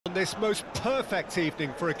This most perfect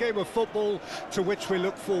evening for a game of football to which we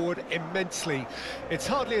look forward immensely. It's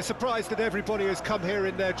hardly a surprise that everybody has come here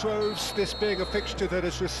in their droves, this being a fixture that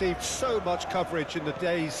has received so much coverage in the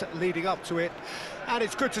days leading up to it. And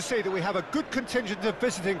it's good to see that we have a good contingent of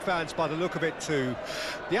visiting fans by the look of it too.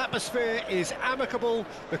 The atmosphere is amicable,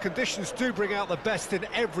 the conditions do bring out the best in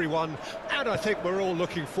everyone, and I think we're all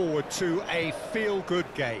looking forward to a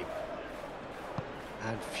feel-good game.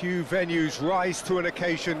 And few venues rise to an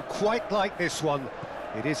occasion quite like this one.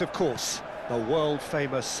 It is, of course, the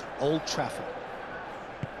world-famous Old Trafford.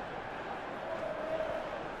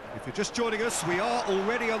 If you're just joining us, we are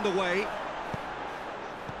already underway.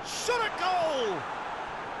 Shot at goal!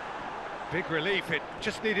 Big relief, it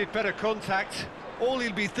just needed better contact. All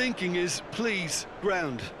he'll be thinking is, please,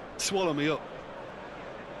 ground, swallow me up.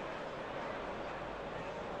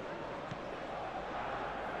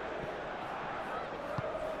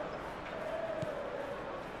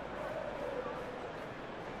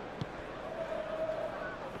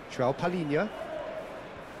 Palhinha.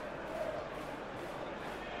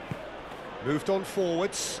 Moved on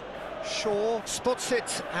forwards. Shaw spots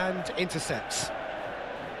it and intercepts.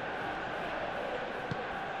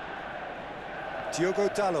 Diogo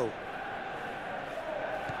Dalot.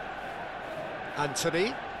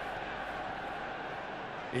 Anthony.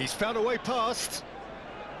 He's found a way past.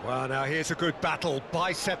 Well, now here's a good battle,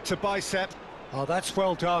 bicep to bicep. Oh, that's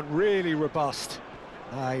well done, really robust.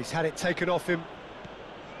 He's had it taken off him.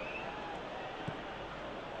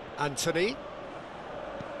 Anthony.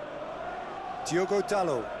 Diogo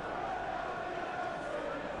Dalot.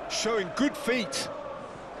 Showing good feet.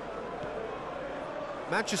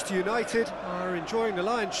 Manchester United are enjoying the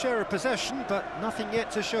lion's share of possession, but nothing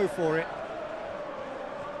yet to show for it.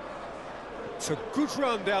 It's a good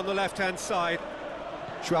run down the left-hand side.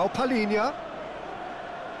 Palhinha.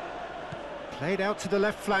 Played out to the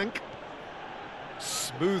left flank.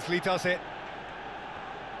 Smoothly does it.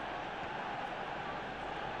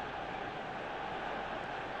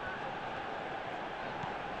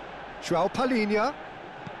 Palhinha.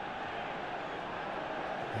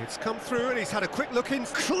 It's come through and he's had a quick look in.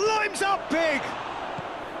 Climbs up big!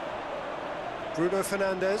 Bruno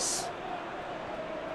Fernandes.